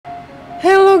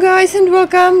Hello guys and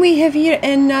welcome. We have here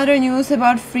another news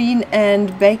about Freen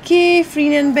and Becky.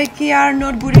 Freen and Becky are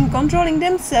not good in controlling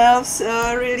themselves.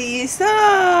 Released 2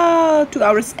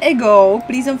 hours ago.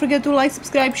 Please don't forget to like,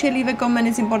 subscribe, share, leave a comment.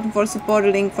 It's important for support.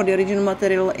 Link for the original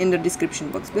material in the description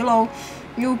box below.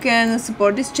 You can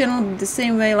support this channel the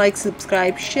same way, like,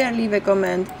 subscribe, share, leave a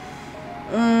comment.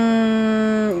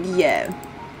 Yeah.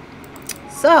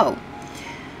 So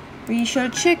we shall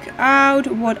check out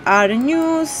what are the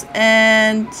news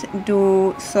and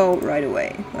do so right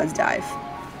away. Let's dive.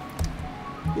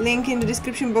 Link in the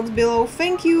description box below.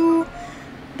 Thank you.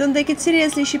 Don't take it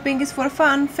seriously, shipping is for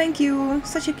fun. Thank you.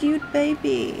 Such a cute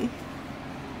baby.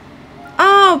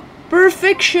 Oh,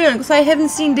 perfection, because I haven't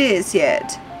seen this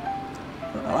yet.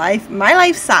 My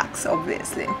life sucks,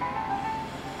 obviously.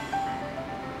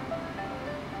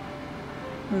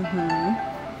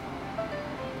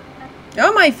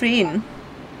 Oh, my friend.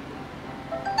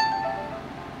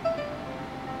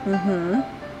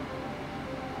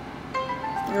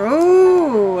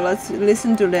 Oh, let's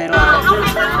listen to that.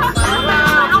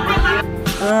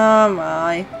 Oh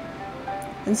my.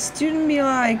 And student be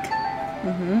like,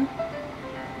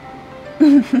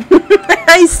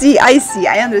 I see,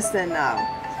 I understand now.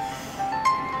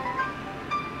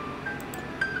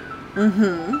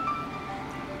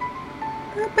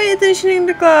 Pay attention in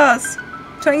the class.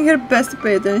 Trying her best to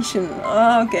pay attention.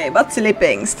 Okay, but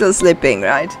sleeping, still sleeping,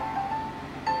 right?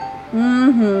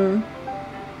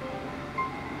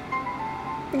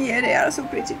 Yeah, they are so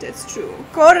pretty, that's true.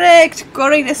 Correct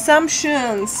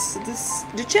assumptions.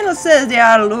 The channel says they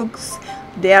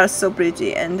are so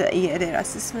pretty, and yeah, their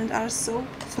assessments are so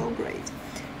great.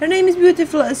 Her name is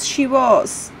beautiful as she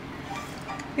was.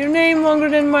 Your name longer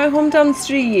than my hometown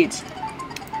street.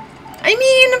 I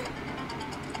mean,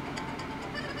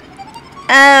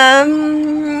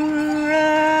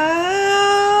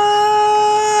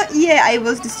 yeah, I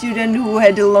was the student who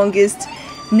had the longest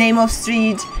name of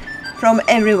street from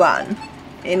everyone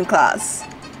in class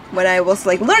when I was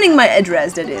like learning my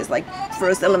address, that is like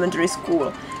first elementary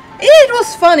school. It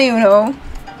was funny, you know.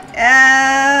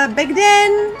 Back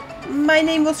then my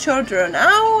name was shorter.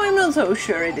 Now I'm not so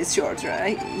sure it is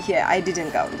shorter. Yeah, I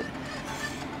didn't count it.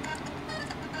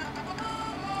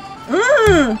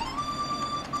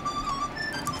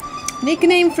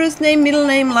 Nickname, first name, middle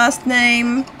name, last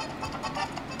name,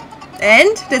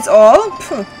 and that's all.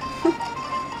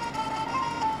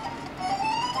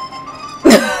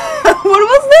 What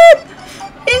was that?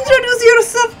 Introduce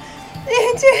yourself.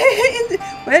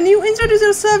 When you introduce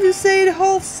yourself, you say the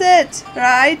whole set,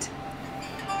 right?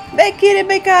 Becky,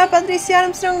 Rebecca, Patricia,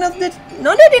 Armstrong. Not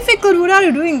that difficult. What are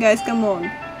you doing, guys? Come on.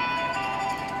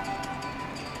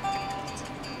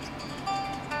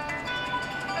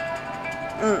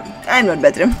 I'm not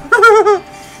better.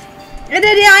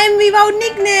 Daddy, I'm without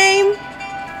nickname.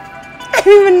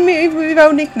 Even me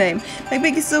without nickname. Like,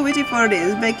 Becky is so witty for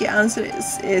this. Becky's answer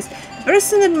is the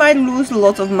person that might lose a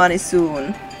lot of money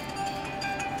soon.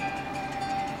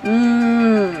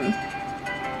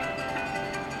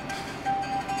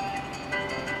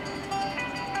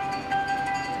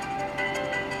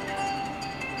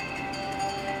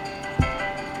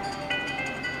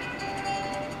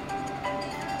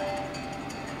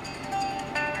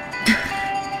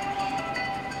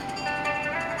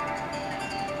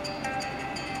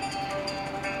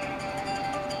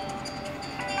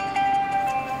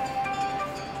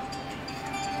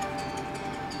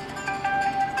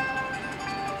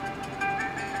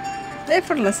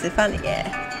 Effortlessly funny,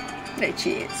 yeah. There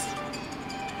she is.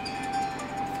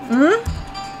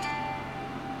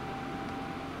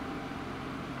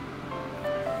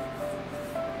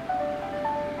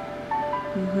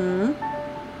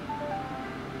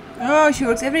 Oh, she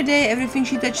works every day. Everything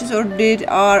she touches or did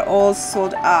are all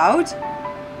sold out.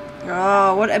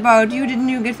 Oh, what about you? Didn't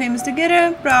you get famous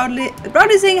together? Proudly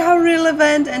saying how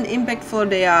relevant and impactful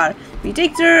they are. We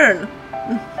take turn.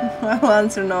 I'll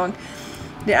answer no.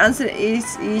 The answer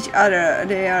is each other.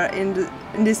 They are in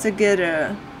this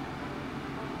together.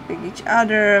 Pick each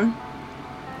other.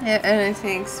 Yeah,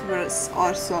 anything was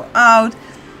also out.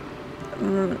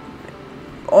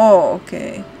 Oh,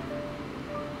 okay.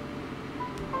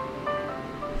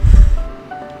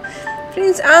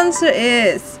 Freen's answer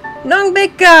is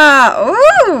nbeck.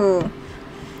 Oh,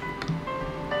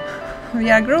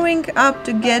 we are growing up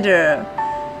together.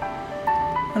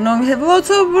 Nong have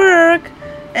lots of work.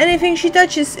 Anything she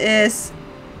touches is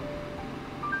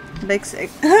Beck's.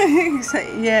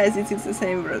 Yes, it's the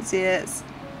same words. Yes,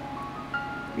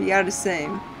 we are the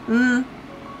same.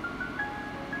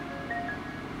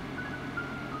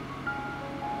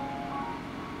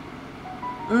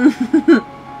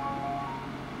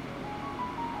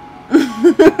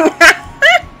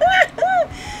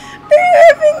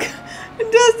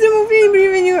 Does the movie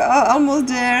bring you almost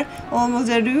there? Almost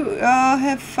there. Do you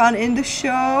have fun in the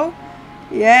show?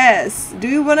 Yes. Do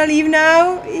you wanna leave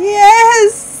now?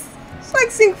 Yes. It's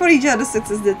like sing for each other's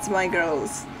success. That's my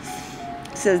girls.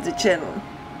 Says the channel.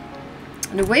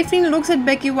 The way Freen looks at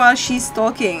Becky while she's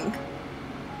talking.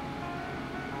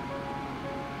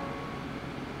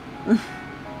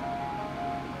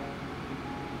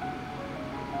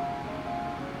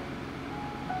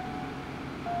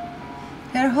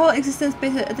 Her whole existence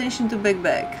pays attention to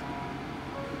Beck.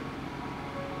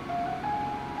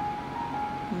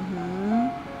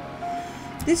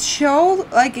 This show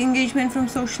like engagement from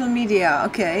social media.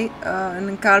 Okay, in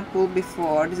a carpool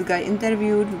before. This guy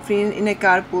interviewed Freen in a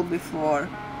carpool before.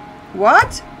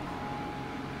 What?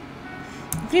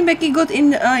 FreenBecky got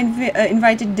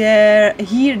invited there.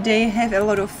 Here they have a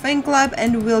lot of fan club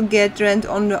and will get ranked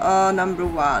on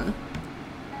 #1.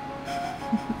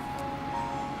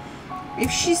 If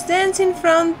she stands in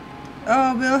front,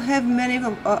 we'll have many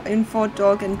info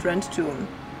talk and trend too.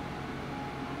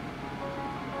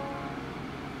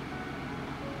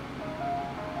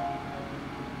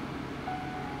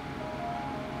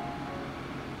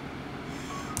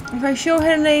 If I show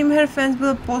her name, her fans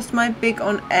will post my pic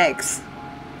on X.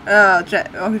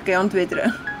 Okay, on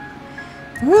Twitter.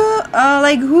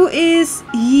 Who is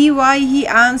he? Why he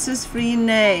answers free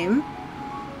name?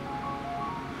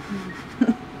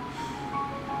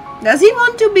 Does he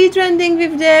want to be trending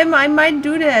with them? I might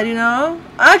do that, you know.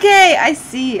 Okay, I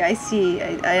see.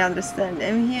 I understand.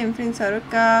 I'm here in Freen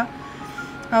Saruka.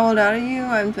 How old are you?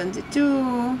 I'm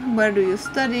 22. Where do you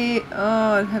study?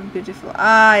 Oh, I have beautiful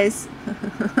eyes.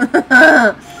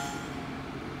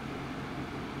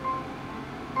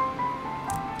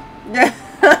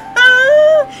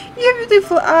 You have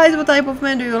beautiful eyes. What type of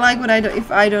man do you like?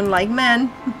 If I don't like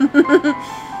men.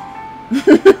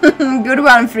 Good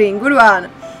one, Freen. Good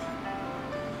one.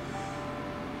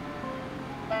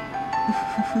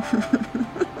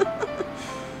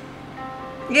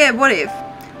 Yeah, what if?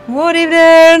 What if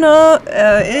there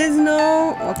is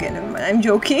no... Okay, never mind, I'm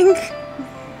joking.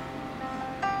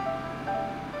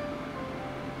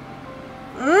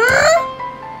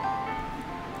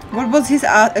 What was his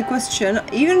question?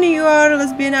 Even if you are a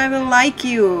lesbian, I will like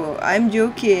you. I'm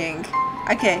joking.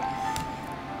 Okay.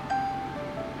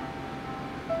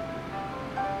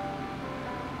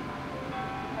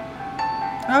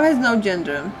 Love has no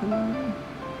gender.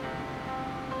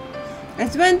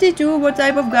 At 22, what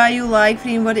type of guy you like,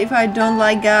 Freen? What if I don't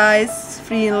like guys?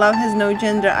 Freen, love has no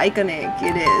gender. Iconic.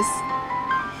 It is.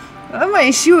 Oh my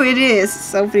issue, it is.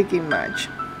 So freaking much.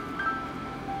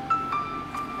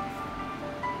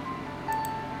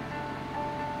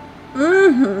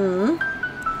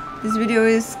 This video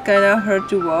is kinda hard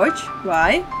to watch.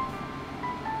 Why?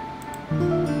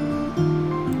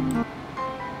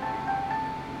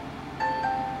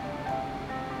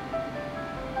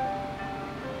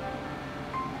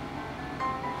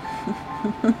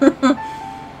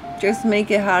 Just make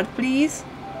it hard, please.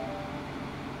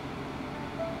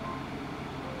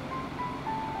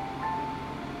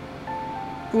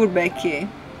 Poor Becky.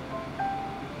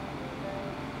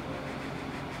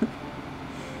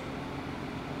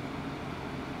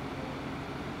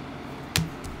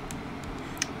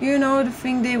 You know, the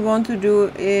thing they want to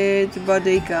do it, but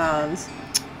they can't.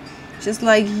 Just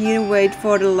like here, wait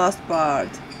for the last part.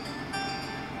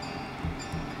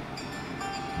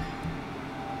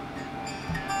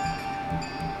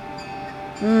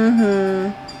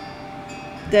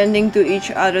 Tending to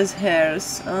each other's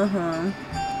hairs.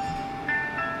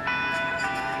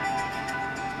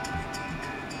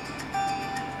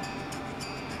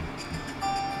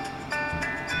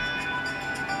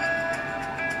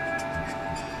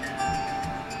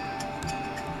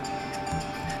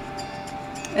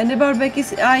 And about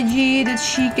Becky's IG that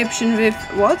she captioned with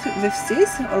what? With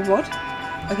sis or what?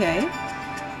 Okay.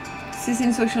 Sis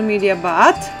in social media,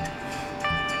 but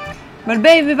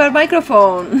babe, with our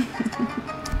microphone.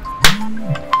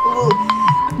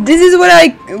 This is what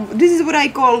I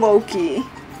call low-key.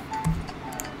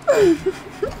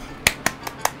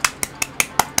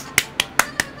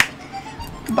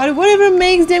 But whatever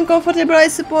makes them comfortable, I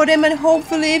support them, and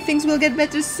hopefully things will get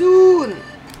better soon.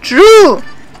 True.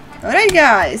 Alright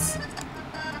guys,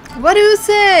 what do you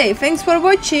say? Thanks for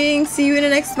watching, see you in the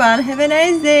next one, have a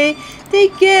nice day,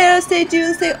 take care, stay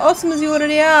tuned, stay awesome as you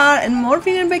already are, and more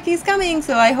Freen and Becky is coming,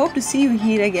 so I hope to see you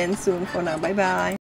here again soon. For now, bye bye.